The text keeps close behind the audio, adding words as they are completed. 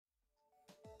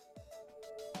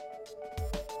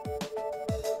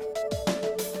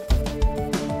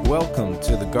Welcome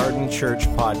to the Garden Church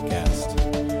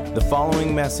Podcast. The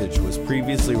following message was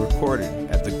previously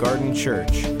recorded at the Garden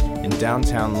Church in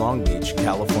downtown Long Beach,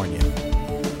 California.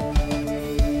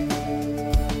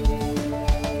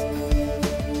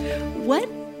 What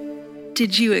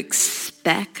did you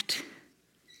expect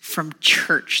from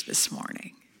church this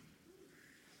morning?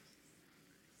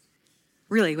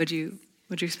 Really, what'd you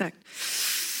expect?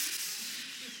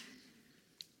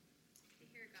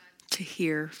 To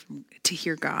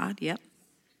hear God, yep.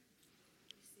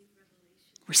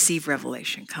 Receive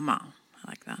revelation. Come on, I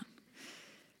like that.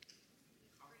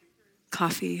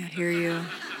 Coffee, I hear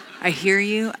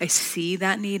you. I see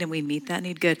that need and we meet that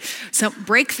need. Good. So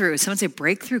breakthrough. Someone say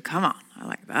breakthrough. Come on. I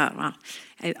like that. Wow.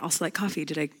 I also like coffee.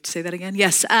 Did I say that again?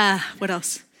 Yes. What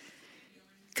else?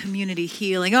 Community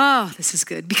healing. Oh, this is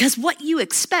good. Because what you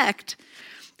expect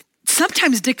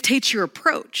sometimes dictates your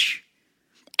approach.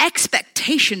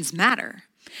 Expectations matter.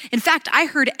 In fact, I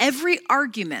heard every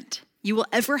argument you will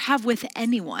ever have with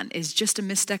anyone is just a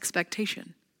missed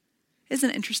expectation.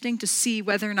 Isn't it interesting to see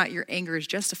whether or not your anger is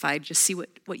justified? Just see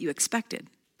what you expected.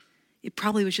 It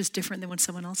probably was just different than what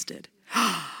someone else did.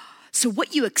 So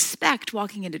what you expect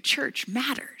walking into church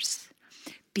matters.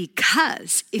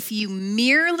 Because if you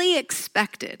merely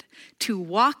expected to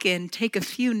walk in, take a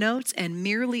few notes, and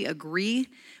merely agree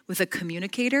with a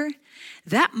communicator,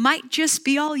 that might just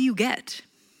be all you get.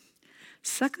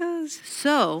 Suckers.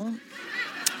 So,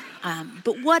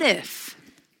 but what if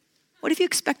you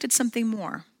expected something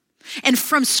more? And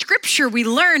from scripture, we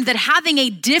learned that having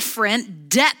a different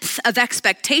depth of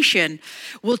expectation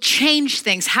will change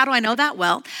things. How do I know that?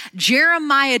 Well,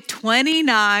 Jeremiah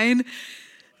 29:12.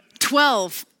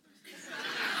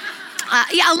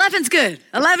 11's good.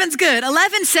 11's good.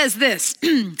 11 says this,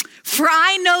 for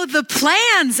I know the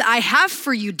plans I have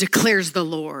for you, declares the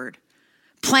Lord.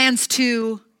 Plans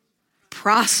to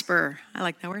prosper. I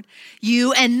like that word.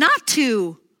 You and not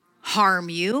to harm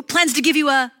you. Plans to give you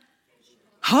a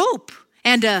hope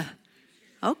and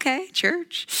okay,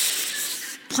 church.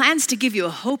 Plans to give you a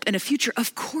hope and a future.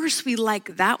 Of course we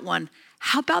like that one.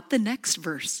 How about the next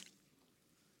verse?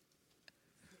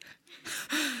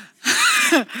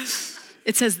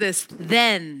 It says this,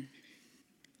 then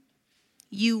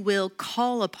you will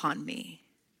call upon me,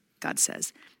 God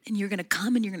says, and you're going to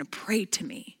come and you're going to pray to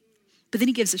me. But then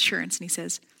he gives assurance and he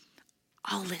says,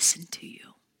 I'll listen to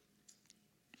you.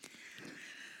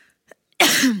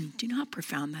 Do you know how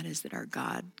profound that is, that our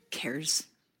God cares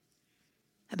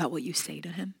about what you say to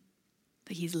him?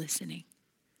 That he's listening.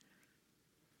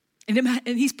 And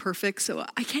he's perfect, so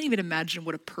I can't even imagine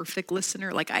what a perfect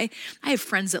listener. Like I have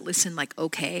friends that listen like,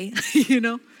 okay, you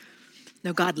know?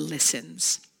 No, God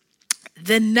listens.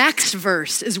 The next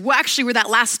verse is actually where that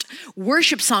last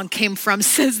worship song came from,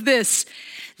 says this,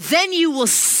 then you will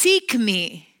seek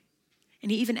me. And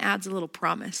he even adds a little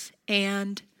promise,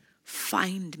 and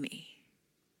find me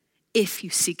if you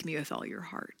seek me with all your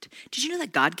heart. Did you know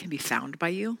that God can be found by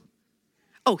you?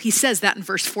 Oh, he says that in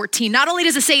verse 14. Not only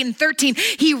does it say it in 13,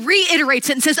 he reiterates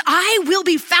it and says, I will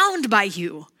be found by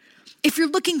you. If you're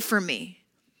looking for me,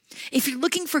 if you're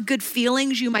looking for good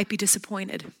feelings, you might be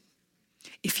disappointed.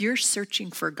 If you're searching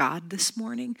for God this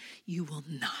morning, you will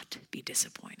not be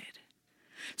disappointed.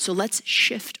 So let's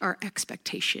shift our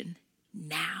expectation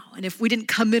now. And if we didn't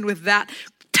come in with that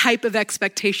type of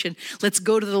expectation, let's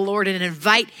go to the Lord and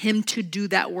invite him to do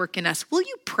that work in us. Will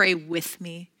you pray with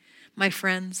me, my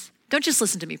friends? Don't just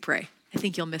listen to me pray. I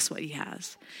think you'll miss what he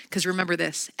has. Because remember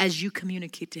this, as you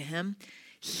communicate to him,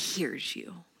 he hears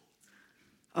you.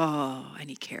 Oh, and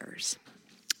he cares.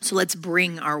 So let's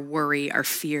bring our worry, our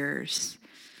fears,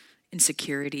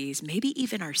 insecurities, maybe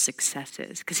even our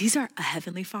successes, because he's a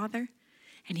heavenly Father,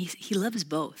 and he loves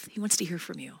both. He wants to hear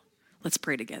from you. Let's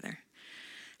pray together.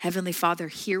 Heavenly Father,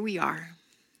 here we are,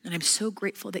 and I'm so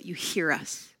grateful that you hear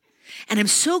us. And I'm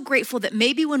so grateful that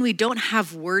maybe when we don't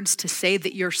have words to say,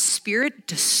 that your Spirit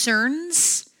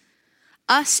discerns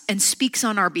us and speaks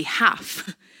on our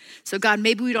behalf. So God,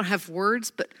 maybe we don't have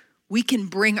words, but we can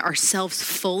bring ourselves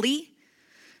fully.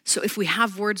 So if we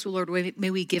have words, Lord, may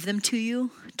we give them to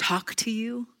you, talk to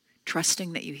you,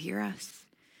 trusting that you hear us.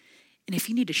 And if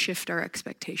you need to shift our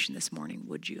expectation this morning,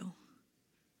 would you?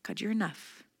 God, you're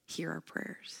enough. Hear our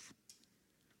prayers.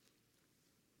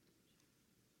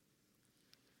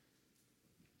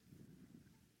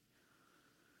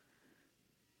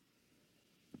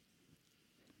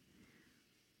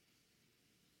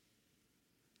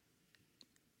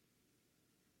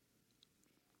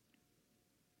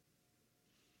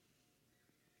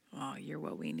 Oh, you're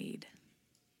what we need.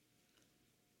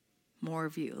 More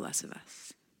of you, less of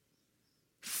us.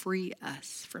 Free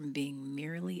us from being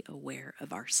merely aware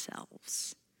of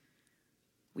ourselves.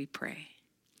 we pray.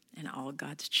 And all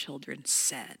God's children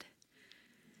said,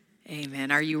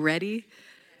 amen. Are you ready?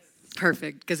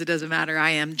 Perfect, because it doesn't matter.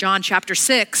 I am. John chapter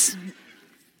 6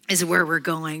 is where we're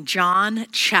going. John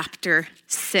chapter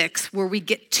 6, where we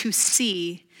get to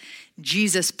see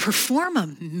Jesus perform a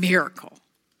miracle,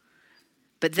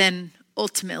 but then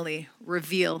ultimately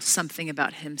reveal something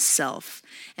about himself.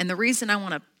 And the reason I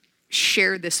want to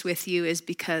share this with you is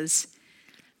because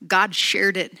God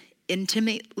shared it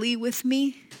intimately with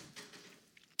me.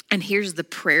 And here's the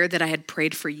prayer that I had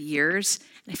prayed for years.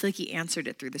 And I feel like he answered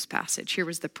it through this passage. Here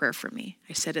was the prayer for me.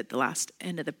 I said at the last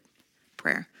end of the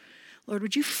prayer, Lord,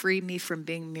 would you free me from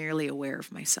being merely aware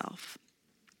of myself?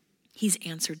 He's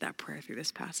answered that prayer through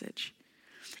this passage.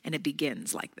 And it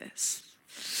begins like this.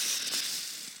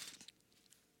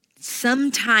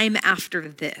 Sometime after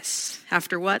this,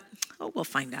 after what? Oh, we'll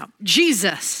find out.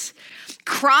 Jesus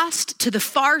crossed to the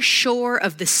far shore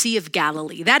of the Sea of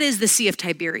Galilee. That is the Sea of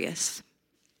Tiberias.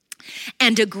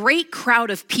 And a great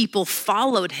crowd of people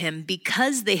followed him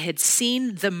because they had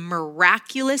seen the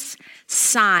miraculous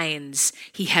signs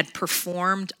he had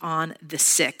performed on the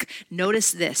sick.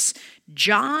 Notice this.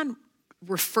 John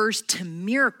refers to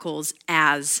miracles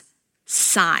as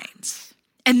signs.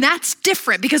 And that's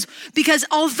different because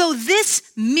although this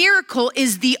miracle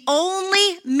is the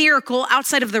only miracle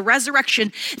outside of the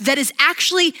resurrection that is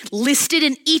actually listed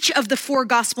in each of the four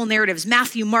gospel narratives,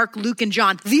 Matthew, Mark, Luke, and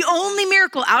John, the only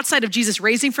miracle outside of Jesus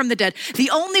raising from the dead, the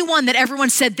only one that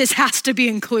everyone said this has to be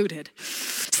included.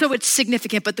 So it's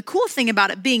significant. But the cool thing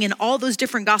about it being in all those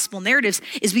different gospel narratives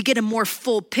is we get a more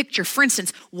full picture. For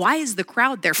instance, why is the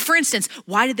crowd there? For instance,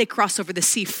 why did they cross over the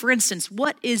sea? For instance,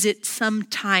 what is it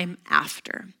sometime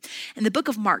after? And the book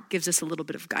of Mark gives us a little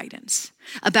bit of guidance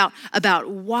about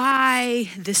why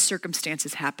this circumstance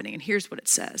is happening. And here's what it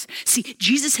says. See,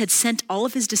 Jesus had sent all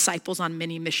of his disciples on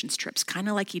many missions trips, kind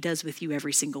of like he does with you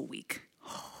every single week.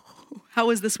 How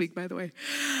was this week, by the way?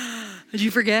 Did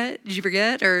you forget?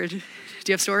 Or do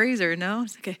you have stories or no?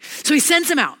 Okay. So he sends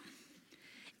them out.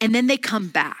 And then they come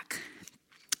back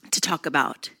to talk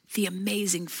about the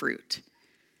amazing fruit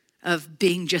of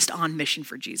being just on mission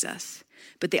for Jesus.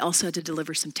 But they also had to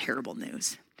deliver some terrible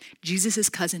news. Jesus'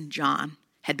 cousin John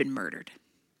had been murdered.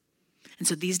 And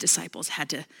so these disciples had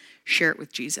to share it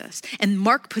with Jesus. And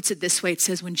Mark puts it this way. It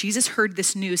says, when Jesus heard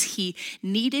this news, he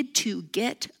needed to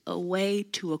get away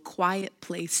to a quiet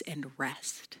place and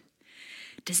rest.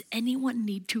 Does anyone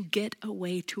need to get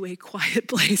away to a quiet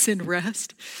place and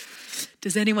rest?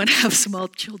 Does anyone have small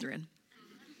children?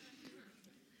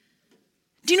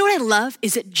 Do you know what I love?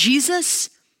 Is that Jesus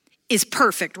is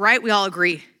perfect, right? We all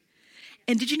agree.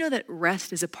 And did you know that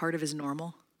rest is a part of his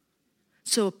normal?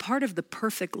 So a part of the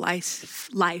perfect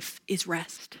life is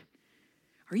rest.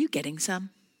 Are you getting some?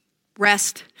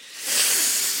 Rest.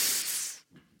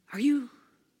 Do you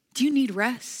need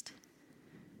rest?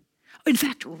 In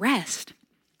fact, rest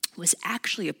was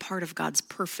actually a part of God's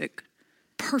perfect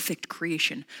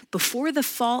creation. Before the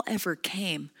fall ever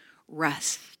came,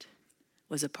 rest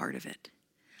was a part of it.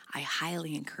 I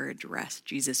highly encourage rest.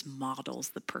 Jesus models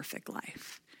the perfect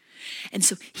life. And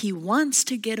so he wants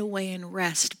to get away and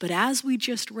rest. But as we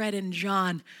just read in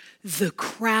John, the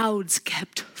crowds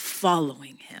kept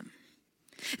following him.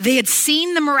 They had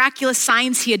seen the miraculous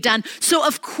signs he had done. So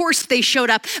of course they showed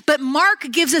up. But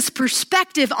Mark gives us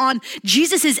perspective on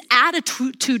Jesus'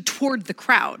 attitude toward the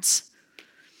crowds.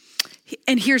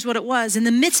 And here's what it was. In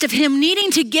the midst of him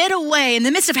needing to get away, in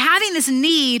the midst of having this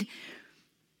need,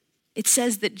 it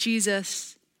says that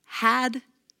Jesus had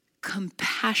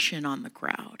compassion on the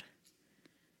crowd.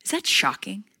 Is that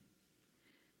shocking?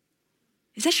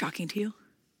 Is that shocking to you?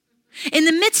 In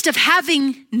the midst of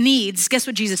having needs, guess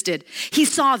what Jesus did? He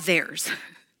saw theirs.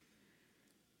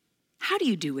 How do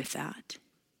you do with that?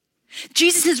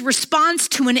 Jesus' response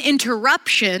to an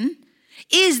interruption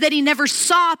is that he never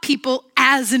saw people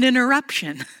as an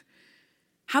interruption.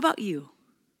 How about you?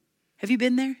 Have you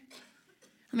been there?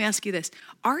 Let me ask you this.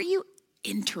 Are you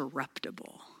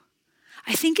interruptible?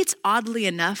 I think it's oddly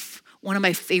enough one of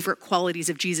my favorite qualities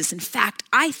of Jesus. In fact,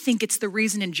 I think it's the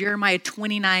reason in Jeremiah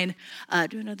 29,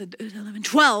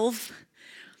 12,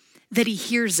 that he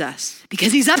hears us.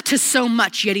 Because he's up to so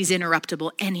much, yet he's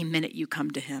interruptible any minute you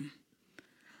come to him.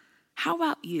 How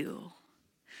about you?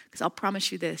 Because I'll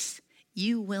promise you this,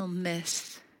 you will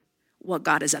miss what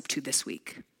God is up to this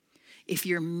week if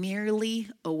you're merely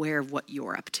aware of what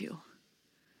you're up to.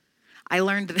 I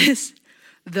learned this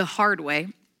the hard way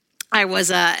I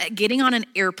was getting on an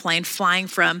airplane flying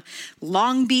from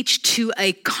Long Beach to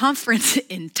a conference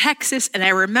in Texas. And I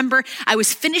remember I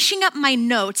was finishing up my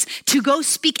notes to go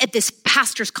speak at this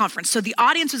pastor's conference. So the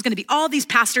audience was going to be all these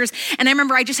pastors. And I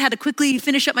remember I just had to quickly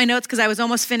finish up my notes because I was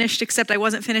almost finished, except I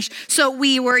wasn't finished. So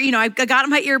we were, I got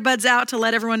my earbuds out to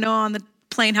let everyone know on the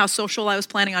plane how social I was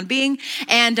planning on being.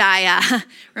 And I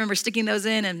remember sticking those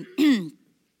in and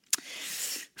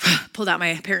pulled out my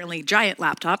apparently giant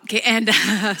laptop, okay, and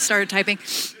started typing.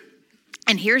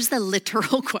 And here's the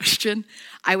literal question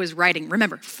I was writing.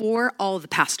 Remember, for all the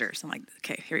pastors. I'm like,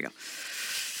 okay, here we go.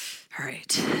 All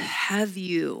right. Have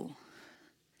you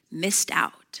missed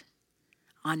out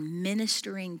on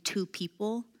ministering to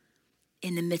people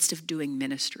in the midst of doing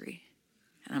ministry?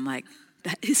 And I'm like,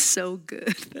 that is so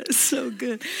good. That is so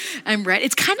good. I'm right.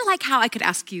 It's kind of like how I could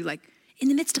ask you, like, in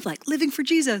the midst of like living for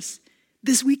Jesus,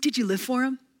 this week, did you live for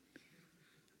him?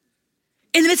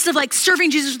 In the midst of like serving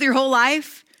Jesus with your whole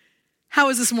life, how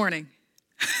was this morning?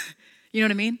 You know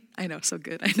what I mean? I know, so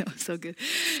good. I know, so good.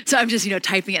 So I'm just,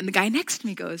 typing it. And the guy next to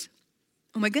me goes,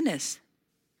 oh my goodness,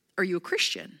 are you a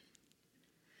Christian?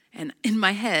 And in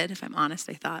my head, if I'm honest,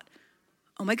 I thought,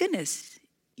 oh my goodness,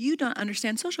 you don't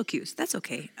understand social cues. That's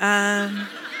okay. I'm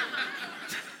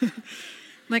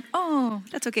like, oh,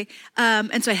 that's okay.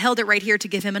 And so I held it right here to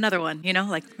give him another one,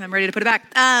 like I'm ready to put it back.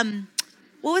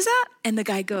 What was that? And the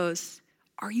guy goes,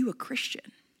 are you a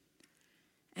Christian?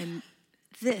 And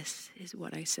this is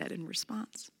what I said in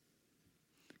response.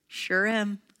 Sure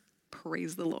am.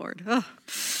 Praise the Lord. Oh,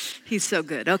 he's so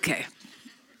good. Okay.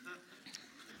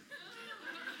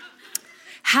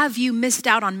 Have you missed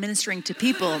out on ministering to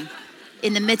people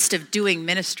in the midst of doing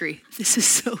ministry? This is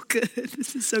so good.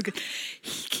 This is so good.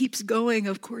 He keeps going.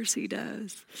 Of course he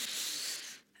does.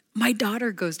 My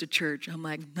daughter goes to church. I'm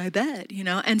like, I bet,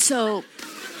 And so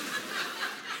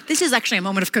this is actually a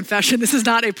moment of confession. This is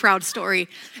not a proud story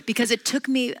because it took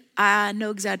me,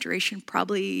 no exaggeration,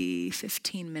 probably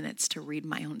 15 minutes to read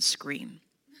my own screen.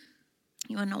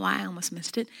 You want to know why I almost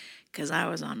missed it? Because I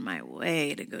was on my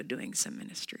way to go doing some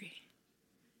ministry.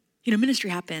 Ministry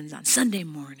happens on Sunday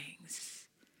mornings.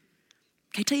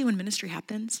 Can I tell you when ministry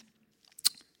happens?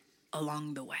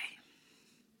 Along the way.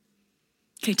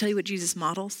 Can I tell you what Jesus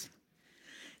models?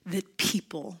 That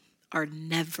people are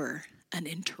never an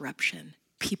interruption.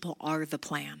 People are the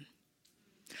plan.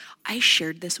 I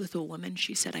shared this with a woman.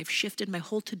 She said, I've shifted my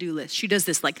whole to-do list. She does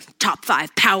this like top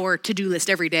 5 power to-do list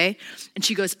every day. And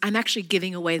she goes, I'm actually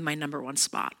giving away my number 1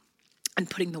 spot and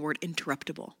putting the word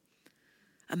interruptible.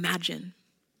 Imagine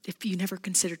if you never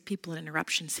considered people an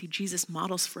interruption. See, Jesus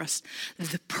models for us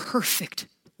the perfect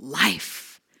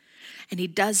life. And he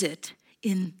does it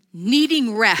in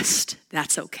needing rest.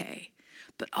 That's okay.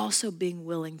 But also being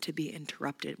willing to be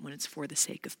interrupted when it's for the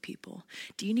sake of people.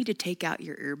 Do you need to take out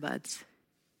your earbuds?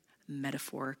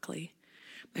 Metaphorically.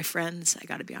 My friends, I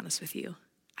got to be honest with you,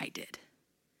 I did.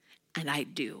 And I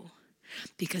do.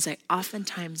 Because I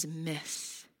oftentimes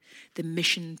miss the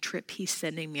mission trip he's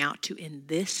sending me out to in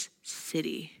this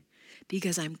city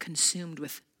because I'm consumed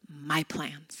with my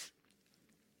plans.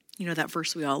 That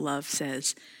verse we all love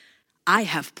says, I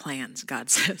have plans, God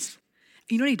says.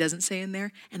 You know what he doesn't say in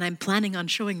there? And I'm planning on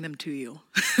showing them to you.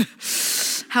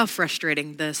 How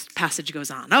frustrating this passage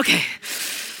goes on. Okay.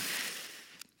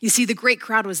 You see, the great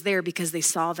crowd was there because they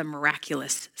saw the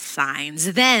miraculous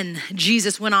signs. Then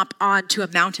Jesus went up onto a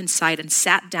mountainside and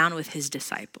sat down with his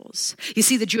disciples. You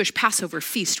see, the Jewish Passover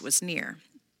feast was near.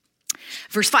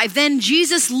 Verse 5, then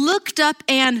Jesus looked up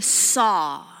and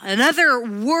saw. Another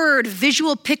word,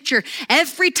 visual picture.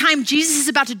 Every time Jesus is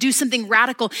about to do something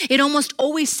radical, it almost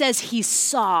always says he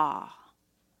saw.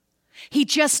 He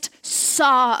just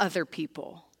saw other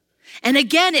people. And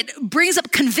again, it brings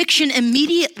up conviction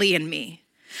immediately in me.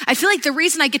 I feel like the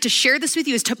reason I get to share this with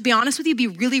you is to be honest with you, be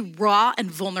really raw and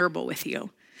vulnerable with you.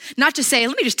 Not to say,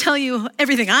 let me just tell you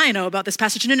everything I know about this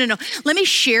passage. No. Let me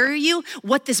share you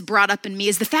what this brought up in me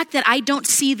is the fact that I don't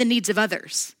see the needs of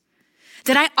others.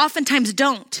 That I oftentimes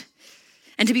don't.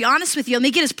 And to be honest with you, let me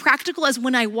get as practical as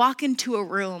when I walk into a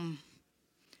room.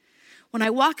 When I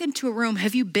walk into a room,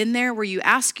 have you been there where you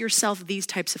ask yourself these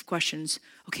types of questions?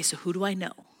 Okay, so who do I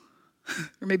know?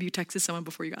 Or maybe you texted someone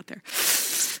before you got there.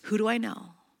 Who do I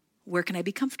know? Where can I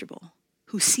be comfortable?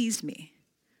 Who sees me?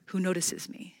 Who notices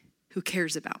me? Who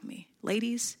cares about me?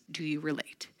 Ladies, do you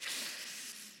relate?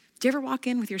 Do you ever walk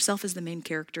in with yourself as the main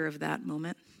character of that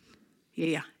moment?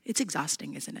 Yeah. It's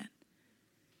exhausting, isn't it?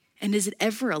 And does it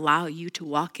ever allow you to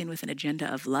walk in with an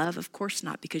agenda of love? Of course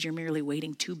not, because you're merely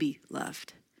waiting to be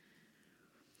loved.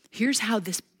 Here's how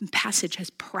this passage has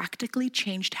practically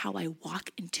changed how I walk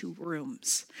into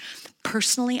rooms.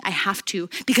 personally, I have to,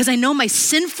 because I know my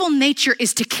sinful nature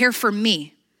is to care for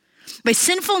me. My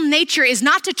sinful nature is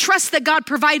not to trust that God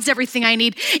provides everything I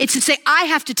need. It's to say, I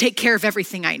have to take care of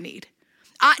everything I need.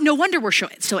 No wonder we're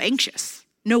so anxious.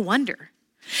 No wonder.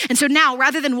 And so now,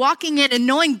 rather than walking in and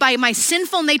knowing by my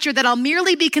sinful nature that I'll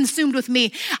merely be consumed with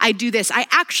me, I do this. I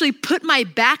actually put my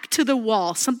back to the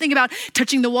wall. Something about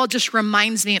touching the wall just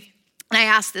reminds me. And I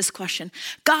ask this question,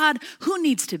 God, who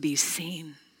needs to be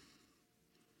seen?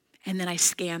 And then I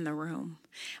scan the room.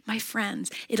 My friends,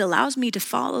 it allows me to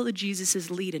follow Jesus'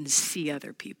 lead and see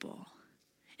other people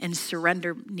and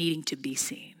surrender needing to be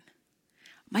seen.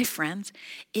 My friends,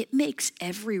 it makes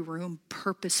every room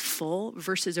purposeful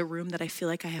versus a room that I feel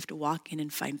like I have to walk in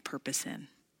and find purpose in.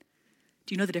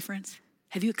 Do you know the difference?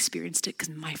 Have you experienced it?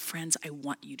 Because my friends, I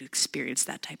want you to experience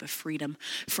that type of freedom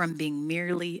from being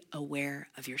merely aware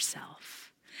of yourself.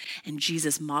 And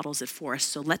Jesus models it for us.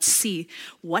 So let's see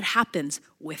what happens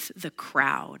with the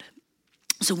crowd.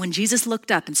 So when Jesus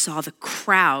looked up and saw the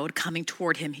crowd coming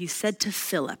toward him, he said to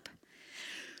Philip,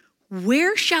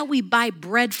 where shall we buy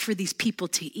bread for these people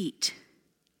to eat?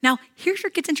 Now, here's where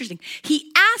it gets interesting.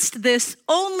 He asked this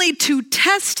only to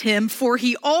test him, for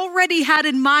he already had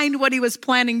in mind what he was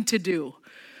planning to do.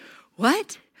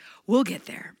 What? We'll get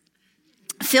there.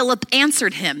 Philip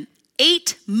answered him,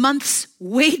 8 months'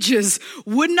 wages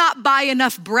would not buy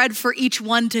enough bread for each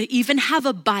one to even have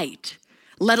a bite,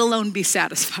 let alone be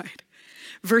satisfied.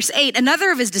 Verse 8, another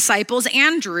of his disciples,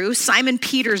 Andrew, Simon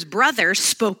Peter's brother,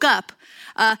 spoke up.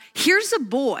 Here's a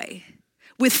boy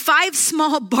with 5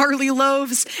 small barley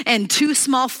loaves and 2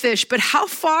 small fish, but how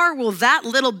far will that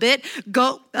little bit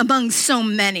go among so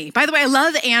many? By the way, I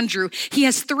love Andrew. He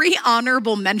has 3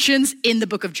 honorable mentions in the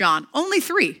book of John, only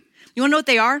 3. You wanna know what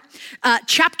they are?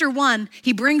 Chapter 1,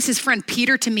 he brings his friend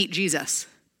Peter to meet Jesus.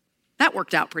 That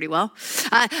worked out pretty well.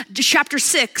 Chapter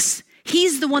 6,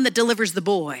 he's the one that delivers the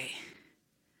boy.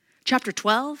 Chapter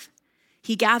 12,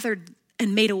 he gathered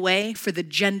and made a way for the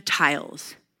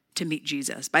Gentiles to meet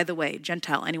Jesus. By the way,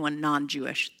 Gentile, anyone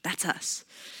non-Jewish, that's us.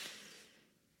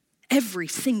 Every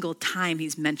single time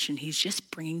he's mentioned, he's just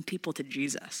bringing people to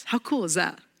Jesus. How cool is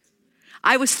that?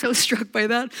 I was so struck by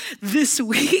that. This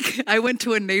week, I went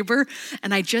to a neighbor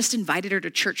and I just invited her to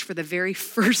church for the very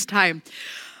first time.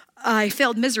 I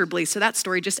failed miserably, so that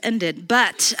story just ended.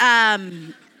 But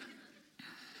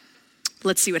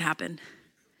let's see what happened.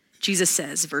 Jesus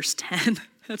says, verse 10,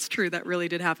 that's true, that really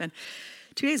did happen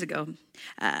 2 days ago.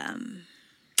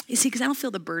 You see, because I don't feel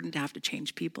the burden to have to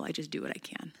change people. I just do what I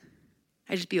can.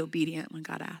 I just be obedient when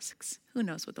God asks. Who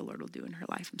knows what the Lord will do in her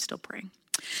life? I'm still praying.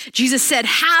 Jesus said,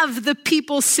 have the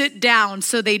people sit down.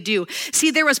 So they do.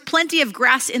 See, there was plenty of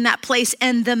grass in that place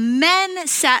and the men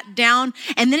sat down,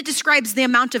 and then it describes the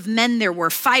amount of men there were,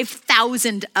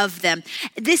 5,000 of them.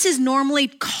 This is normally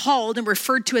called and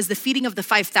referred to as the feeding of the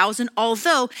 5,000,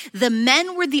 although the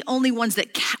men were the only ones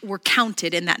that were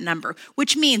counted in that number,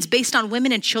 which means based on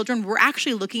women and children, we're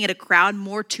actually looking at a crowd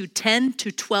more to 10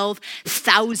 to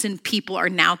 12,000 people are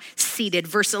now seated.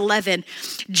 Verse 11,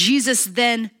 Jesus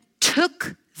then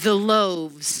took the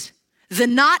loaves, the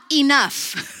not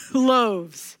enough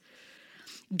loaves,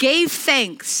 gave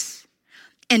thanks,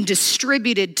 and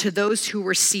distributed to those who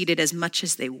were seated as much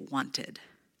as they wanted.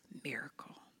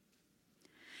 Miracle.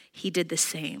 He did the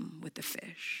same with the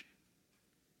fish.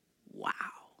 Wow.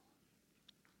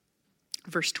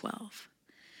 Verse 12.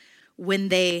 When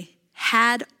they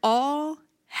had all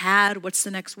had, what's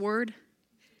the next word?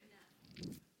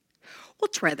 We'll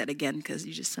try that again because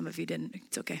some of you didn't.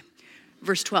 It's okay.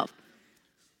 Verse 12.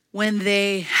 When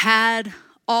they had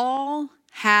all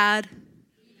had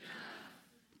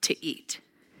to eat.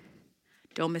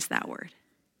 Don't miss that word.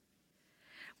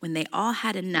 When they all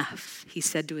had enough, he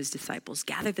said to his disciples,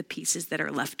 gather the pieces that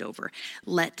are left over.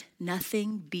 Let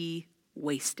nothing be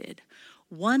wasted.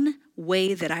 One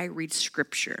way that I read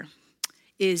scripture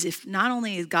is if not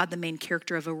only is God the main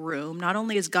character of a room, not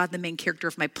only is God the main character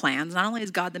of my plans, not only is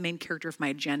God the main character of my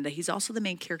agenda, he's also the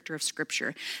main character of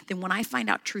scripture. Then when I find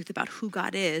out truth about who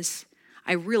God is,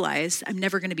 I realize I'm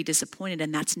never going to be disappointed,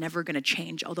 and that's never going to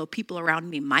change, although people around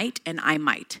me might and I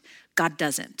might. God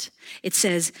doesn't. It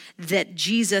says that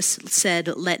Jesus said,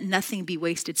 let nothing be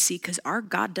wasted. See, because our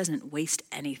God doesn't waste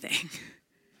anything.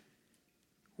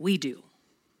 We do.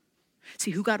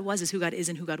 See, who God was is who God is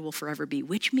and who God will forever be,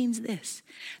 which means this: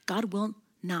 God will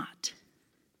not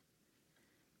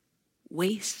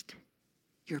waste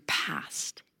your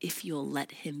past if you'll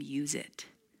let him use it.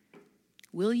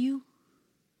 Will you?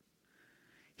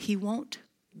 He won't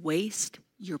waste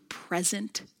your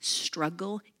present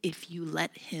struggle if you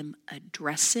let him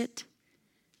address it.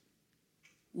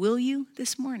 Will you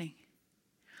this morning?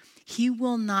 He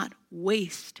will not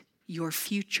waste your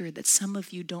future that some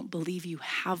of you don't believe you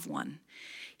have one.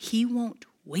 He won't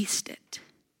waste it.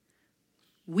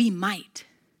 We might,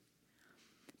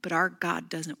 but our God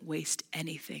doesn't waste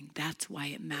anything. That's why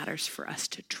it matters for us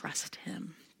to trust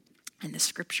him. And the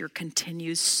scripture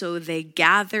continues, so they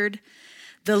gathered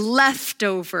the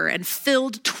leftover and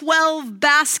filled 12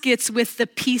 baskets with the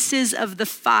pieces of the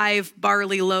 5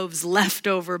 barley loaves left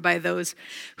over by those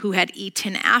who had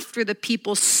eaten. After the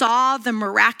people saw the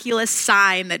miraculous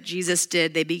sign that Jesus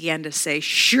did, they began to say,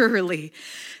 surely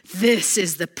this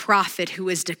is the prophet who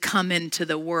is to come into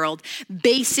the world.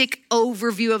 Basic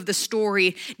overview of the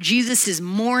story. Jesus is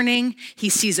mourning. He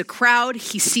sees a crowd.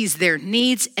 He sees their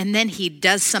needs, and then he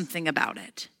does something about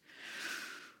it.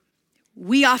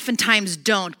 We oftentimes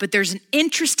don't, but there's an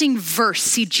interesting verse.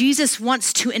 See, Jesus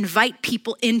wants to invite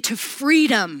people into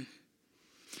freedom,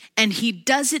 and he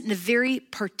does it in a very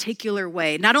particular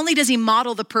way. Not only does he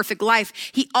model the perfect life,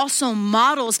 he also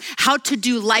models how to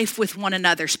do life with one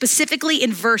another. Specifically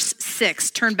in verse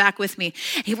 6, turn back with me,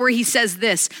 where he says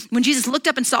this. When Jesus looked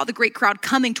up and saw the great crowd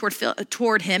coming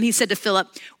toward him, he said to Philip,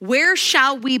 where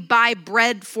shall we buy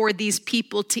bread for these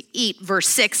people to eat? Verse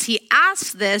 6, he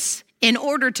asked this in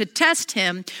order to test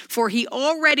him, for he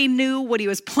already knew what he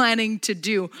was planning to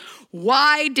do.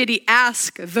 Why did he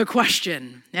ask the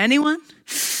question? Anyone?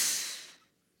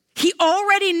 He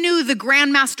already knew the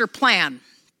grandmaster plan.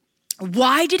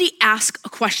 Why did he ask a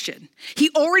question? He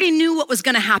already knew what was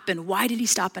going to happen. Why did he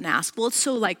stop and ask? Well, it's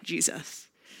so like Jesus.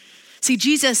 See,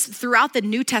 Jesus, throughout the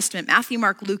New Testament, Matthew,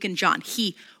 Mark, Luke, and John,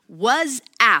 he was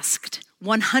asked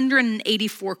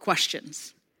 184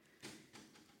 questions.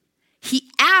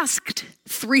 He asked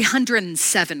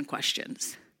 307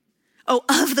 questions. Oh,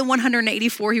 of the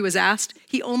 184 he was asked,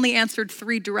 he only answered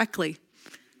 3 directly.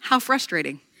 How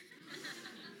frustrating.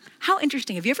 How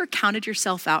interesting. Have you ever counted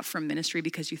yourself out from ministry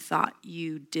because you thought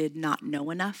you did not know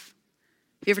enough?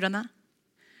 Have you ever done that?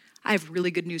 I have really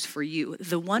good news for you.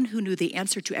 The one who knew the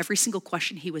answer to every single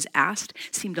question he was asked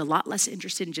seemed a lot less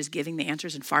interested in just giving the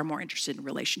answers and far more interested in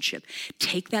relationship.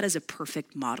 Take that as a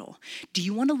perfect model. Do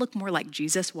you want to look more like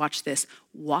Jesus? Watch this.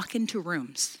 Walk into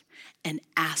rooms and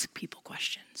ask people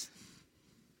questions.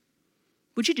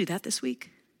 Would you do that this week?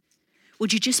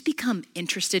 Would you just become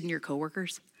interested in your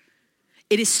coworkers?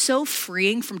 It is so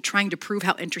freeing from trying to prove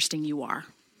how interesting you are,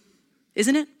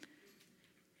 isn't it?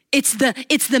 It's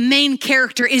the main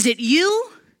character. Is it you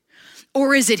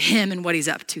or is it him and what he's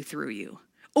up to through you?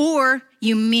 Or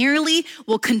you merely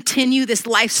will continue this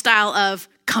lifestyle of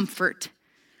comfort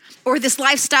or this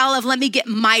lifestyle of let me get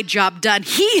my job done.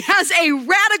 He has a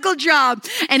radical job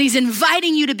and he's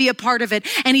inviting you to be a part of it.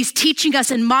 And he's teaching us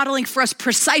and modeling for us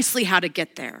precisely how to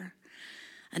get there.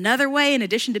 Another way, in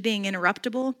addition to being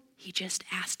interruptible, he just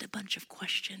asked a bunch of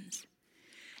questions.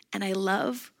 And I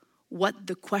love what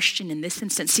the question in this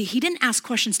instance, see, he didn't ask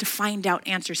questions to find out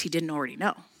answers he didn't already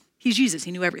know. He's Jesus,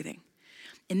 he knew everything.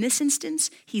 In this instance,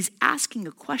 he's asking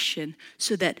a question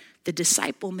so that the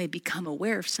disciple may become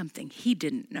aware of something he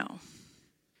didn't know.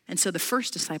 And so the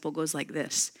first disciple goes like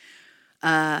this,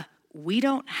 we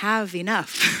don't have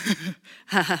enough.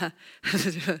 Have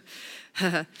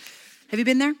you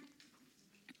been there?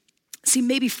 See,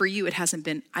 maybe for you it hasn't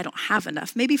been, I don't have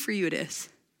enough. Maybe for you it is.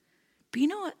 But you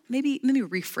know what? Maybe let me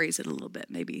rephrase it a little bit,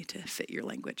 maybe to fit your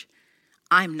language.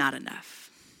 I'm not enough.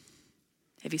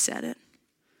 Have you said it?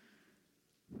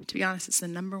 To be honest, it's the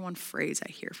number one phrase I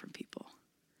hear from people.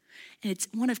 And it's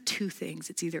one of 2 things.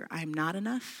 It's either I'm not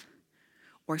enough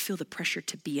or I feel the pressure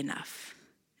to be enough.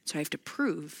 So I have to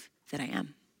prove that I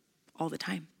am all the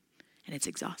time. And it's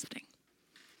exhausting.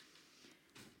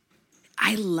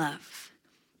 I love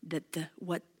that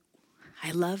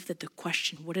the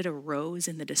question, what it arose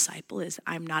in the disciple is,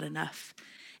 I'm not enough.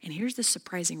 And here's the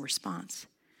surprising response.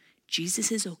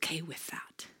 Jesus is okay with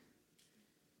that.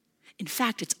 In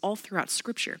fact, it's all throughout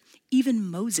scripture. Even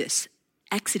Moses,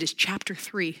 Exodus chapter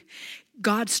 3,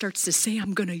 God starts to say,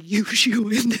 I'm going to use you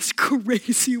in this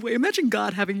crazy way. Imagine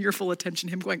God having your full attention,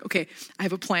 him going, okay, I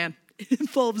have a plan. It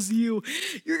involves you.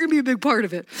 You're going to be a big part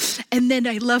of it. And then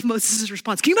I love Moses'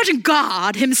 response. Can you imagine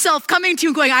God himself coming to you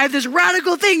and going, I have this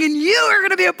radical thing and you are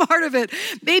going to be a part of it.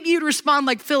 Maybe you'd respond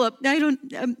like Philip, I don't,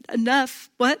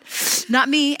 enough. What? Not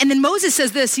me. And then Moses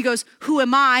says this. He goes, who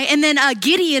am I? And then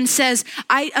Gideon says,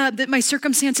 that my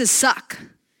circumstances suck.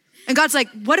 And God's like,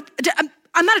 what?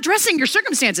 I'm not addressing your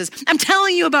circumstances. I'm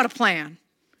telling you about a plan.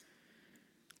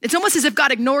 It's almost as if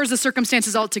God ignores the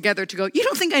circumstances altogether to go, you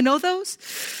don't think I know those?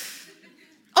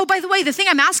 Oh, by the way, the thing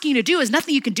I'm asking you to do is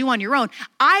nothing you can do on your own.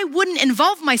 I wouldn't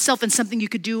involve myself in something you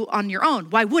could do on your own.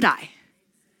 Why would I?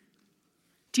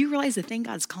 Do you realize the thing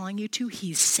God's calling you to?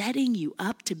 He's setting you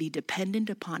up to be dependent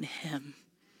upon him.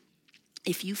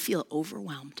 If you feel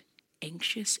overwhelmed,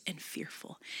 anxious, and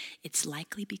fearful, it's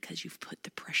likely because you've put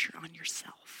the pressure on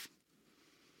yourself.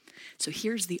 So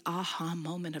here's the aha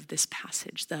moment of this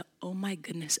passage, the oh my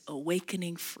goodness,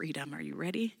 awakening freedom. Are you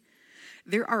ready?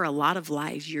 There are a lot of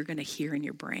lies you're going to hear in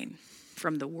your brain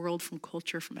from the world, from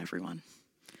culture, from everyone.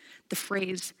 The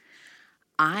phrase,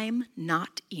 I'm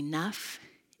not enough,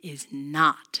 is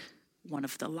not one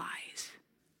of the lies.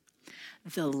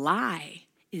 The lie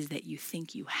is that you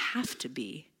think you have to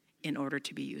be in order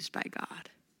to be used by God.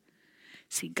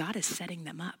 See, God is setting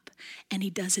them up, and he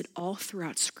does it all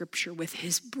throughout Scripture with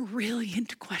his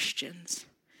brilliant questions.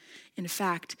 In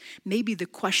fact, maybe the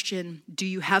question, do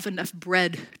you have enough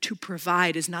bread to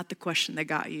provide, is not the question that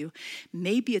got you.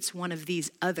 Maybe it's one of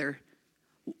these other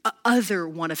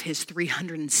one of his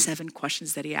 307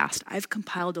 questions that he asked. I've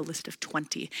compiled a list of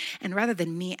 20. And rather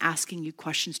than me asking you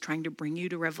questions trying to bring you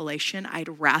to revelation,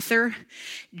 I'd rather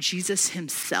Jesus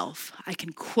himself, I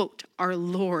can quote our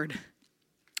Lord,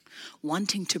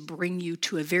 wanting to bring you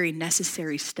to a very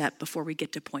necessary step before we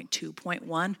get to point 2. Point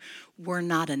 1, we're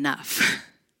not enough.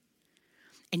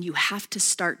 And you have to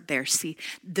start there. See,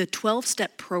 the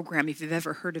 12-step program, if you've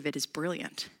ever heard of it, is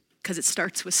brilliant. Because it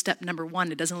starts with step number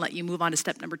 1. It doesn't let you move on to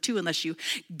step number 2 unless you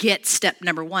get step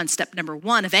number 1. Step number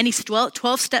 1 of any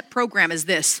 12-step program is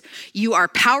this. You are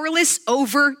powerless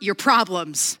over your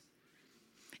problems.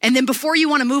 And then before you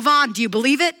want to move on, do you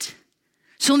believe it?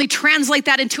 So let me translate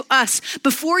that into us.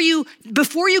 Before you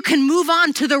can move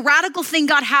on to the radical thing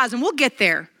God has, and we'll get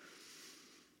there,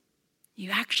 you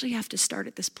actually have to start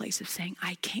at this place of saying,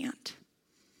 I can't.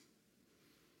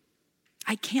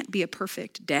 I can't be a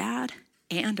perfect dad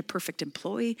and a perfect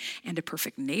employee and a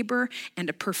perfect neighbor and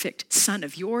a perfect son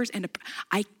of yours. And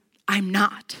I'm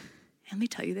not. And let me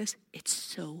tell you this, it's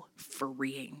so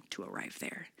freeing to arrive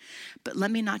there. But let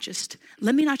me not just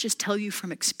tell you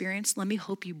from experience. Let me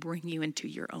hope you bring you into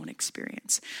your own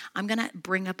experience. I'm going to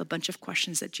bring up a bunch of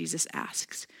questions that Jesus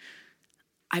asks.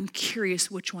 I'm curious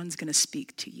which one's going to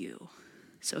speak to you.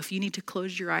 So if you need to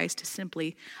close your eyes to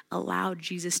simply allow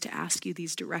Jesus to ask you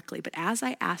these directly. But as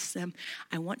I ask them,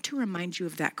 I want to remind you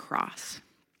of that cross,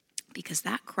 because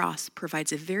that cross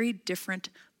provides a very different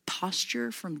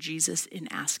posture from Jesus in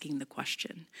asking the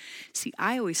question. See,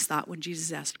 I always thought when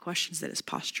Jesus asked questions that his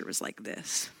posture was like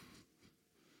this.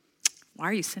 Why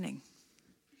are you sinning?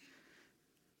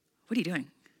 What are you doing?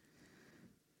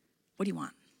 What do you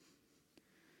want?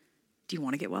 Do you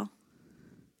want to get well?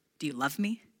 Do you love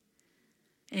me?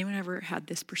 Anyone ever had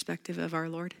this perspective of our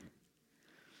Lord?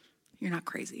 You're not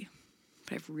crazy,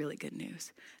 but I have really good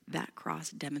news. That cross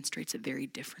demonstrates a very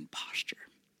different posture.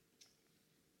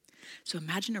 So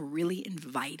imagine a really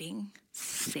inviting,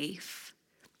 safe,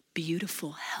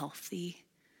 beautiful, healthy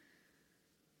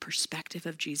perspective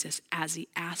of Jesus as he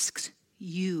asks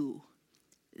you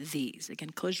these.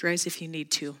 Again, close your eyes if you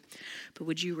need to, but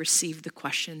would you receive the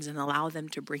questions and allow them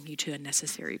to bring you to a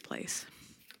necessary place?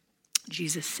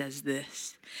 Jesus says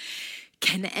this,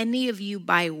 can any of you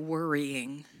by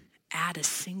worrying add a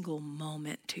single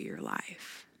moment to your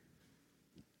life?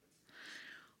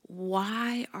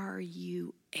 Why are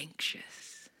you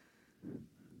anxious?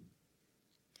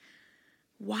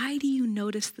 Why do you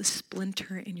notice the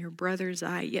splinter in your brother's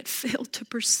eye, yet fail to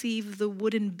perceive the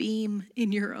wooden beam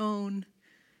in your own?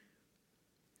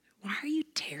 Why are you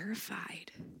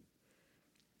terrified?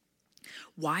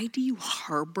 Why do you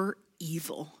harbor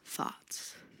evil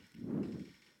thoughts?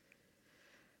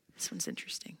 This one's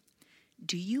interesting.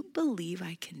 Do you believe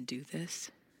I can do this?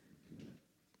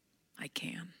 I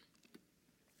can.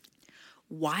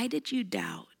 Why did you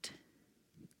doubt?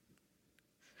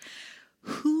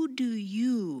 Who do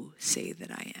you say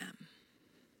that I am?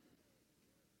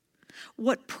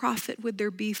 What profit would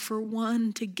there be for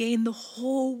one to gain the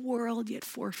whole world yet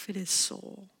forfeit his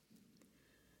soul?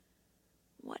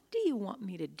 What do you want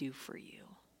me to do for you?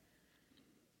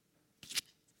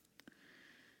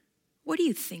 What are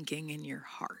you thinking in your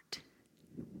heart?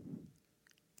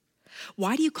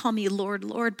 Why do you call me Lord,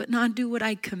 Lord, but not do what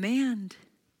I command?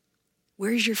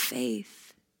 Where's your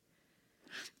faith?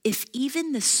 If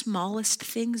even the smallest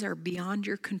things are beyond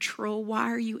your control,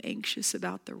 why are you anxious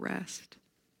about the rest?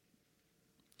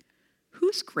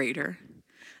 Who's greater,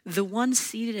 the one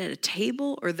seated at a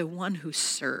table or the one who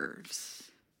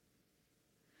serves?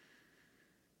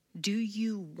 Do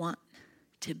you want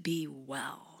to be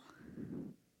well?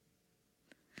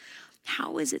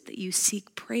 How is it that you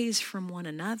seek praise from one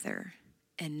another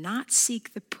and not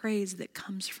seek the praise that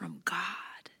comes from God?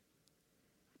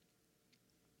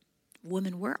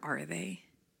 Women, where are they?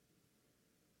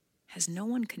 Has no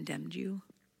one condemned you?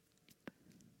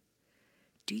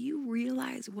 Do you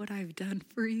realize what I've done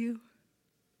for you?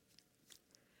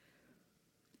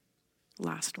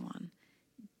 Last one.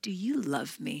 Do you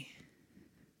love me?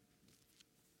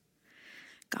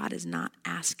 God is not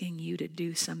asking you to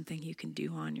do something you can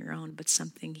do on your own, but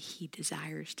something he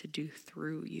desires to do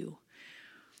through you.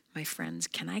 My friends,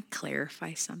 can I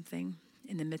clarify something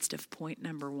in the midst of point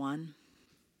number one?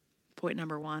 Point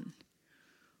number one,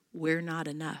 we're not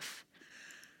enough.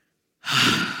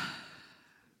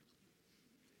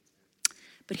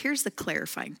 But here's the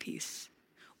clarifying piece.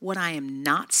 What I am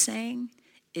not saying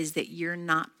is that you're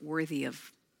not worthy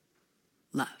of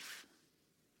love.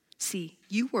 See,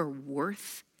 you are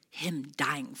worth him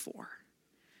dying for.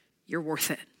 You're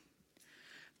worth it.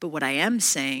 But what I am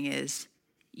saying is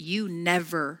you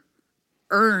never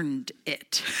earned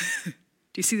it. Do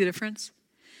you see the difference?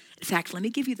 In fact, let me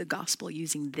give you the gospel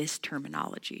using this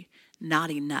terminology.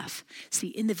 Not enough. See,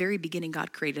 in the very beginning,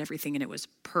 God created everything and it was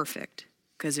perfect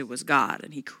because it was God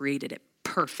and he created it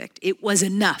perfect. It was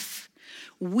enough.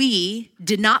 We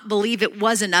did not believe it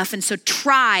was enough and so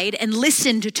tried and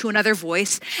listened to another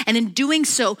voice. And in doing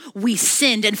so, we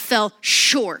sinned and fell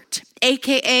short,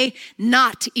 AKA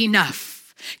not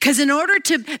enough. Because in order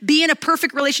to be in a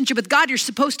perfect relationship with God, you're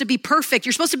supposed to be perfect.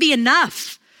 You're supposed to be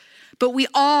enough. But we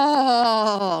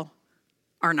all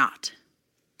are not.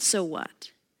 So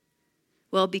what?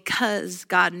 Well, because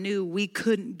God knew we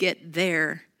couldn't get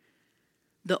there,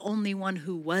 the only one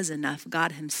who was enough,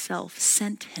 God himself,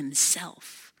 sent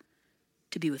himself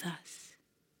to be with us.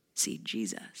 See,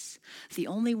 Jesus, the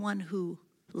only one who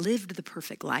lived the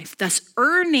perfect life, thus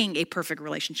earning a perfect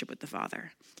relationship with the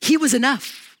Father. He was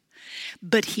enough,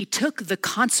 but he took the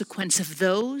consequence of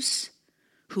those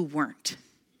who weren't.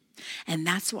 And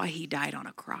that's why he died on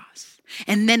a cross.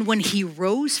 And then when he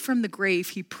rose from the grave,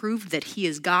 he proved that he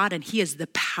is God and he has the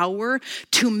power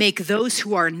to make those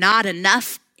who are not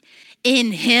enough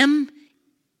in him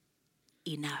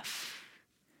enough.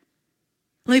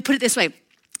 Let me put it this way.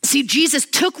 See, Jesus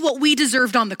took what we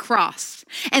deserved on the cross,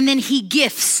 and then he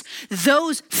gifts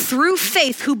those through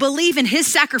faith who believe in his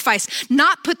sacrifice,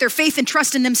 not put their faith and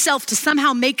trust in themselves to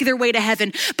somehow make their way to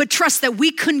heaven, but trust that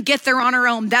we couldn't get there on our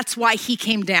own. That's why he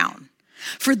came down.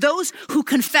 For those who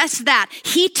confess that,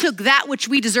 he took that which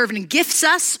we deserve and gifts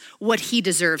us what he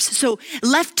deserves. So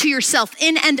left to yourself,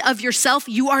 in and of yourself,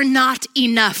 you are not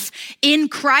enough. In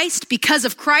Christ, because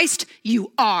of Christ,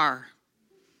 you are.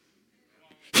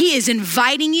 He is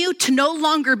inviting you to no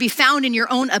longer be found in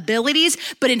your own abilities,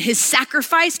 but in his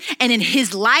sacrifice and in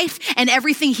his life and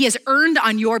everything he has earned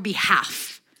on your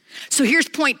behalf. So here's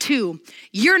point 2.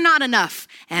 You're not enough,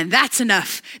 and that's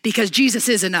enough because Jesus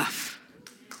is enough.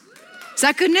 Is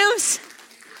that good news?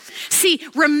 See,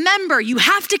 remember, you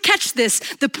have to catch this.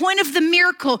 The point of the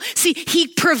miracle, see, he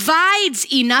provides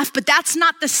enough, but that's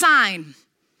not the sign.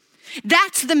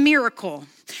 That's the miracle.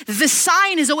 The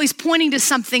sign is always pointing to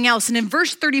something else. And in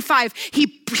verse 35,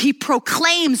 he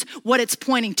proclaims what it's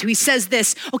pointing to. He says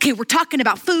this, okay, we're talking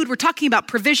about food. We're talking about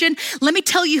provision. Let me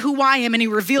tell you who I am. And he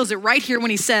reveals it right here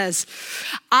when he says,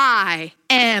 I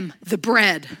am the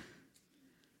bread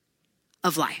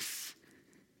of life.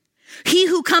 He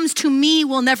who comes to me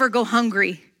will never go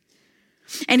hungry.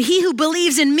 And he who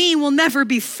believes in me will never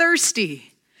be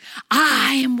thirsty.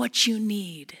 I am what you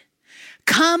need.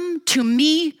 Come to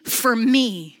me for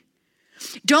me.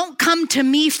 Don't come to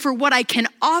me for what I can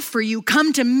offer you.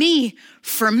 Come to me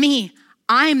for me.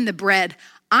 I'm the bread.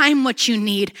 I'm what you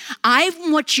need.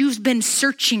 I'm what you've been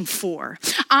searching for.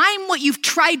 I'm what you've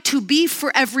tried to be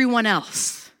for everyone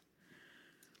else.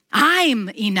 I'm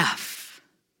enough.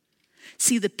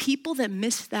 See, the people that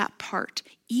missed that part,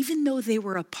 even though they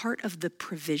were a part of the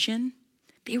provision,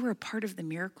 they were a part of the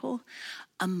miracle,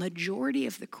 a majority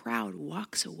of the crowd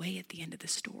walks away at the end of the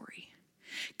story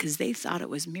because they thought it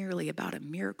was merely about a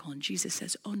miracle. And Jesus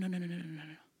says, oh, no.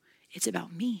 It's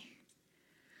about me.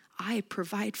 I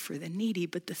provide for the needy,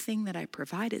 but the thing that I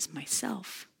provide is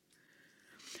myself.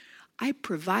 I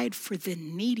provide for the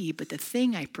needy, but the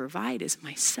thing I provide is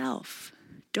myself.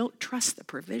 Don't trust the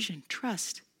provision,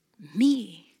 trust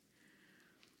me.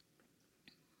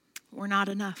 We're not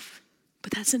enough,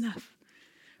 but that's enough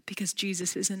because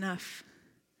Jesus is enough.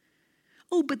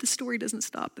 Oh, but the story doesn't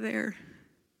stop there.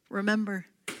 Remember,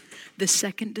 the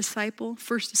second disciple,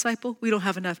 first disciple, we don't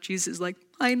have enough. Jesus is like,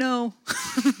 I know.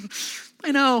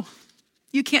 I know.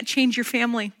 You can't change your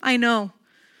family. I know.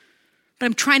 But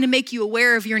I'm trying to make you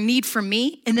aware of your need for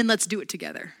me, and then let's do it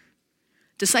together.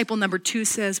 Disciple number 2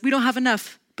 says, we don't have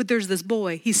enough, but there's this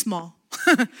boy. He's small.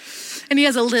 And he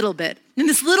has a little bit. And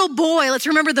this little boy, let's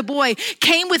remember the boy,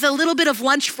 came with a little bit of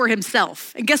lunch for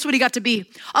himself. And guess what he got to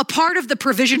be? A part of the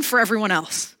provision for everyone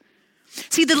else.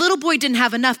 See, the little boy didn't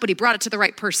have enough, but he brought it to the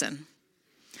right person.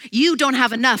 You don't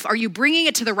have enough. Are you bringing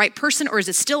it to the right person, or is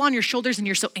it still on your shoulders and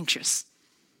you're so anxious?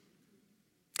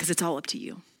 because it's all up to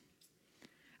you.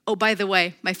 Oh, by the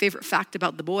way, my favorite fact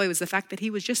about the boy was the fact that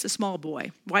he was just a small boy.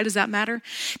 Why does that matter?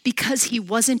 Because he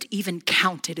wasn't even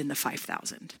counted in the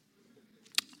 5,000.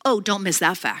 Oh, don't miss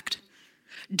that fact.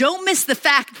 Don't miss the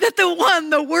fact that the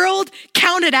one the world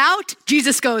counted out,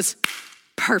 Jesus goes,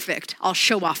 perfect, I'll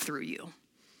show off through you.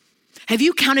 Have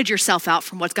you counted yourself out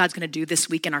from what God's gonna do this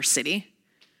week in our city?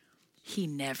 He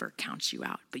never counts you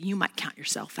out, but you might count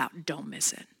yourself out. Don't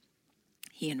miss it.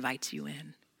 He invites you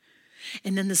in.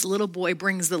 And then this little boy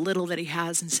brings the little that he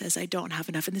has and says, I don't have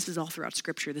enough. And this is all throughout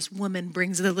scripture. This woman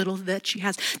brings the little that she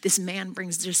has. This man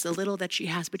brings just the little that she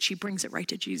has, but she brings it right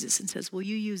to Jesus and says, will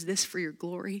you use this for your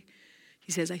glory?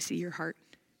 He says, I see your heart.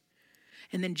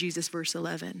 And then Jesus, verse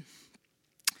 11,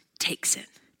 takes it,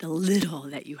 the little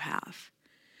that you have,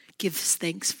 gives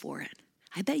thanks for it.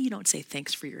 I bet you don't say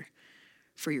thanks for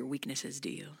your weaknesses,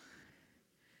 do you?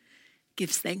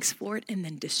 Gives thanks for it and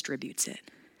then distributes it.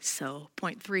 So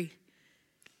point 3,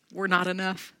 we're not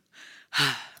enough.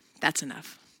 That's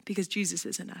enough because Jesus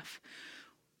is enough.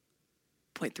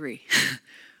 Point 3,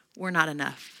 we're not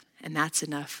enough, and that's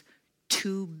enough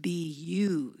to be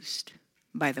used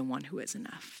by the one who is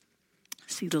enough.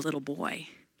 See, the little boy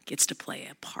gets to play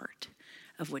a part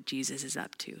of what Jesus is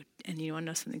up to. And you want to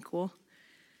know something cool?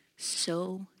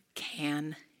 So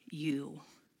can you.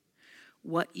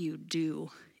 What you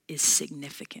do is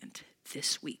significant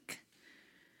this week.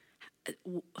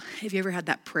 Have you ever had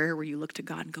that prayer where you look to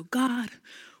God and go, God,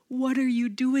 what are you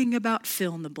doing about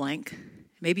fill in the blank?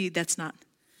 Maybe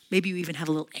you even have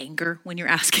a little anger when you're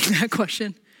asking that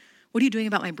question. What are you doing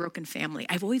about my broken family?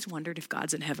 I've always wondered if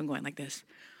God's in heaven going like this.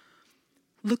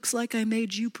 Looks like I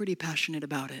made you pretty passionate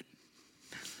about it.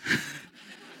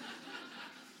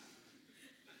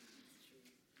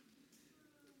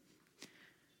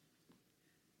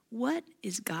 What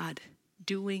is God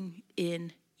doing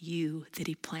in you that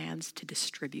he plans to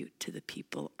distribute to the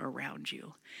people around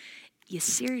you? You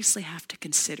seriously have to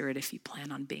consider it if you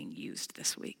plan on being used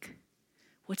this week.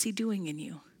 What's he doing in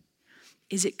you?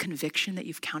 Is it conviction that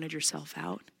you've counted yourself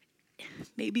out?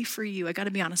 Maybe for you, I got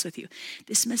to be honest with you.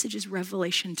 This message is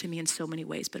revelation to me in so many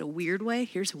ways, but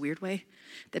here's a weird way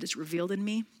that it's revealed in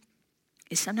me,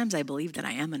 is sometimes I believe that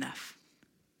I am enough.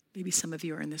 Maybe some of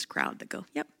you are in this crowd that go,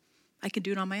 yep, I can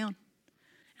do it on my own.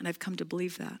 And I've come to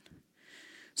believe that.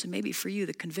 So maybe for you,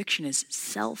 the conviction is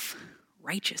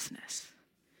self-righteousness.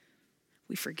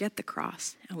 We forget the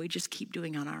cross and we just keep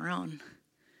doing on our own.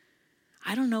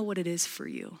 I don't know what it is for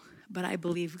you, but I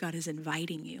believe God is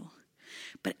inviting you.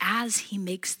 But as he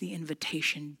makes the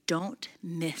invitation, don't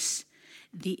miss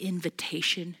the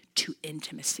invitation to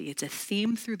intimacy. It's a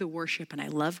theme through the worship, and I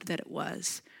loved that it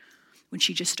was when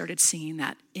she just started singing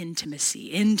that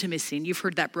intimacy, and you've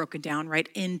heard that broken down, right?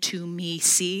 Into me,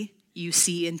 see, you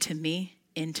see into me,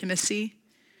 intimacy.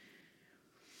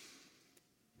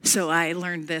 So I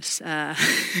learned this the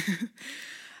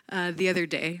other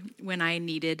day when I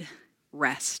needed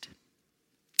rest.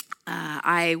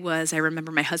 I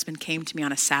remember my husband came to me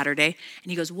on a Saturday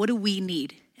and he goes, what do we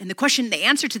need? And the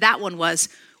answer to that one was,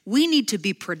 we need to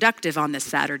be productive on this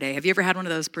Saturday. Have you ever had one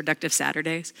of those productive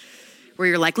Saturdays where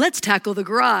you're like, let's tackle the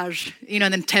garage,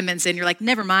 and then 10 minutes in, you're like,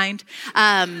 never mind.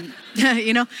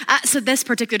 So this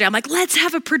particular day, I'm like, let's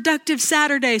have a productive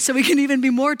Saturday so we can even be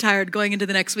more tired going into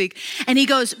the next week. And he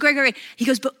goes, Gregory,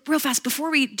 but real fast,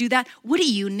 before we do that, what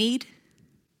do you need?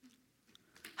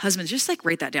 Husbands, just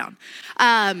write that down.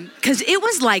 Because it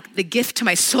was like the gift to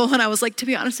my soul. And I was like, to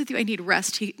be honest with you, I need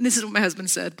rest. This is what my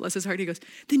husband said, bless his heart. He goes,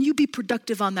 then you be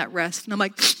productive on that rest. And I'm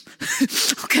like,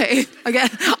 okay,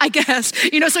 I guess.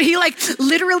 So he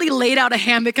literally laid out a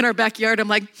hammock in our backyard. I'm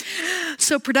like,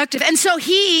 so productive. And so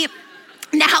he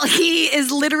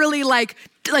is literally like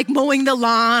mowing the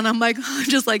lawn. I'm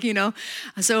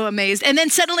so amazed. And then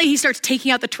suddenly he starts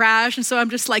taking out the trash. And so I'm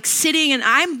just sitting and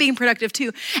I'm being productive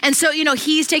too. And so,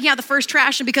 he's taking out the first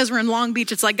trash. And because we're in Long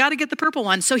Beach, it's got to get the purple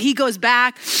one. So he goes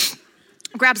back,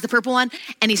 grabs the purple one,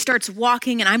 and he starts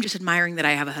walking. And I'm just admiring that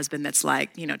I have a husband that's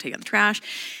taking out the trash.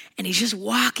 And he's just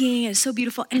walking. And it's so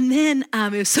beautiful. And then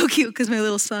it was so cute because my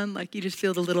little son, you just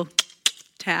feel the little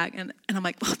tag. And I'm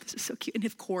like, oh, this is so cute. And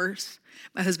of course,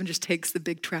 my husband just takes the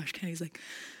big trash can. He's like,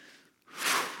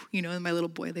 and my little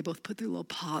boy, they both put their little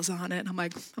paws on it. And I'm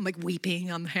like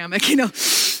weeping on the hammock, And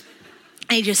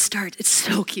he just starts, it's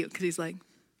so cute because he's like,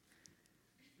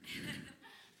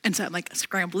 and so I'm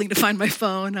scrambling to find my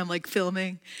phone. I'm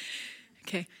filming.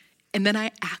 Okay. And then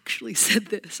I actually said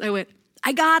this. I went,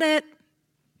 I got it.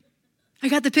 I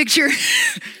got the picture.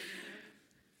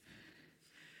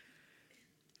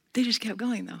 They just kept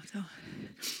going though. So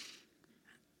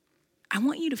I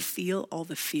want you to feel all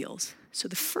the feels. So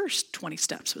the first 20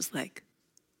 steps was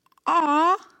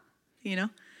aw,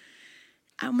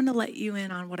 I'm going to let you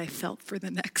in on what I felt for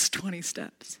the next 20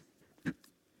 steps.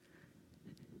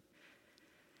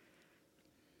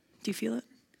 Do you feel it?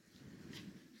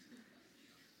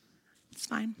 It's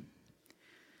fine.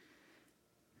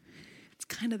 It's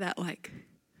kind of that like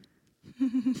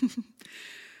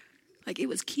it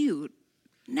was cute.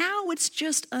 Now it's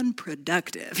just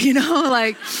unproductive,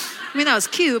 that was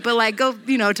cute, but go,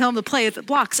 tell them to play at the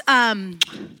blocks.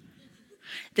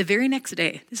 The very next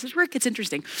day, this is where it gets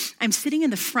interesting. I'm sitting in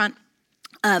the front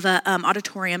of an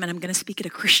auditorium, and I'm going to speak at a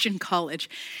Christian college.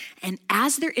 And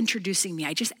as they're introducing me,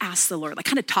 I just asked the Lord,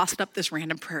 kind of tossed up this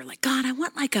random prayer, God, I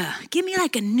want give me a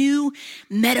new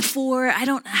metaphor. I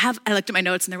looked at my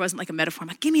notes and there wasn't a metaphor. I'm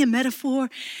like, give me a metaphor.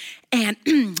 And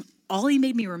all he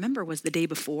made me remember was the day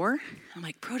before. I'm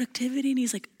like, productivity. And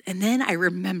he's like, and then I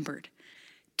remembered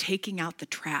taking out the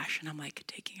trash. And I'm like,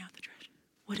 taking out the trash?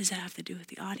 What does that have to do with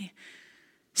the audience?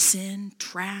 Sin,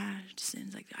 trash,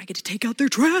 sin's I get to take out their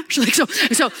trash.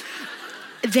 So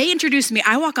they introduced me.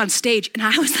 I walk on stage and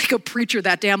I was like a preacher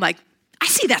that day. I'm like, I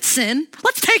see that sin.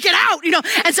 Let's take it out,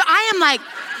 And so I am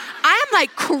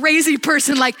crazy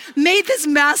person, made this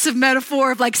massive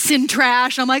metaphor of sin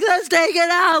trash. I'm like, let's take it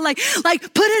out. Put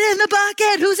it in the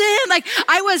bucket. Who's in?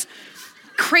 I was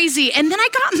crazy. And then I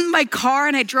got in my car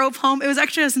and I drove home. I was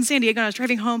in San Diego and I was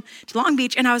driving home to Long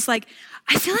Beach and I was like,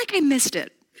 I feel like I missed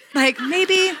it.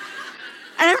 Maybe, and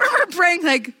I remember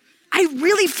praying, I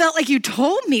really felt like you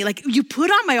told me, you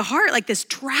put on my heart, this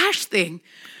trash thing.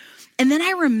 And then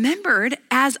I remembered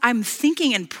as I'm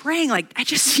thinking and praying, I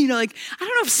just, I don't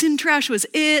know if sin trash was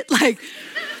it,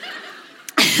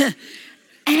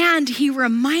 and he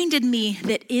reminded me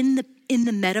that in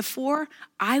the metaphor,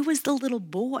 I was the little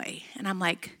boy. And I'm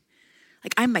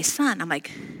I'm my son. I'm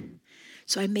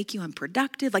so I make you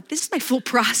unproductive. This is my full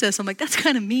process. I'm that's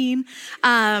kind of mean.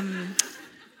 And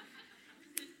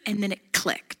then it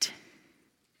clicked.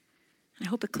 And I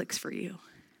hope it clicks for you.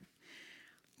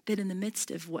 That in the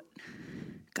midst of what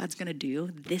God's going to do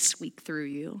this week through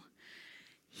you,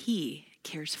 he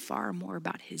cares far more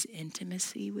about his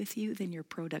intimacy with you than your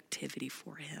productivity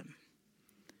for him.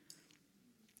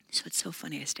 So it's so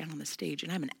funny. I stand on the stage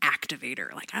and I'm an activator.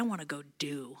 I want to go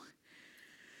do.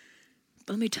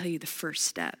 But let me tell you, the first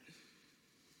step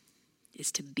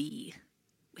is to be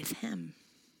with him.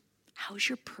 How's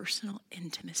your personal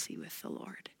intimacy with the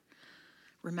Lord?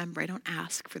 Remember, I don't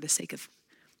ask for the sake of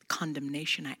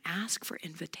condemnation. I ask for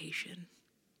invitation.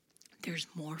 There's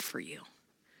more for you.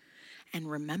 And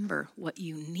remember, what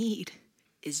you need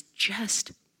is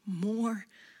just more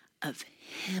of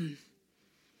him.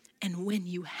 And when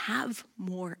you have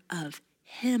more of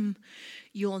him,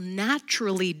 you'll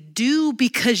naturally do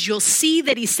because you'll see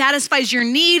that he satisfies your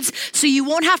needs, so you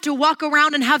won't have to walk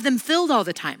around and have them filled all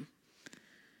the time.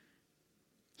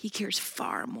 He cares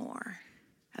far more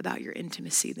about your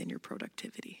intimacy than your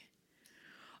productivity.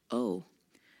 Oh,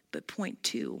 but point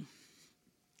 2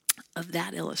 of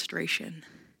that illustration,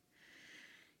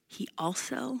 he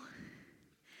also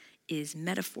is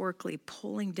metaphorically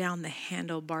pulling down the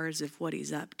handlebars of what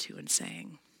he's up to and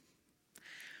saying,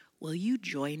 will you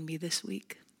join me this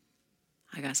week?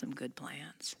 I got some good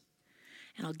plans.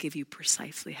 And I'll give you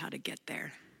precisely how to get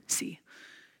there. See,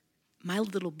 my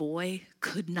little boy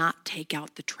could not take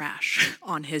out the trash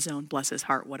on his own. Bless his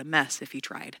heart. What a mess if he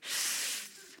tried.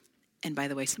 And by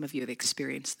the way, some of you have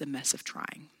experienced the mess of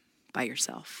trying by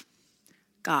yourself.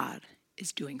 God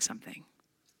is doing something.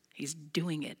 He's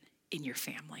doing it in your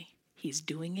family. He's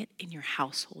doing it in your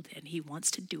household, and he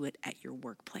wants to do it at your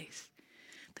workplace.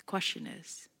 The question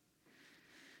is,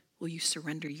 will you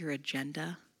surrender your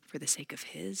agenda for the sake of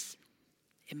his?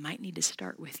 It might need to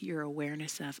start with your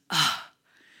awareness of,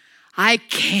 I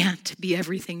can't be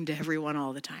everything to everyone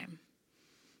all the time.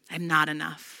 I'm not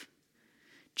enough.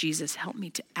 Jesus, help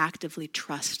me to actively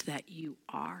trust that you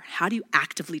are. How do you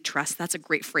actively trust? That's a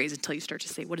great phrase until you start to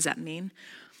say, what does that mean?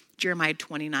 Jeremiah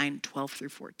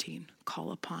 29:12-14.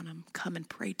 Call upon him. Come and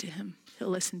pray to him. He'll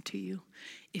listen to you.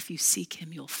 If you seek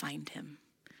him, you'll find him.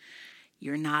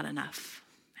 You're not enough.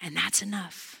 And that's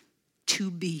enough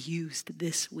to be used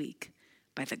this week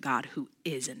by the God who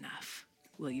is enough.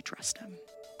 Will you trust him?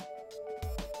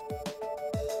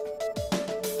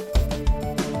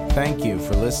 Thank you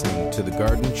for listening to the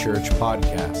Garden Church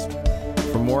podcast.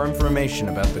 For more information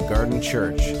about the Garden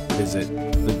Church, visit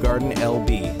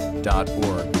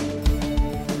thegardenlb.org.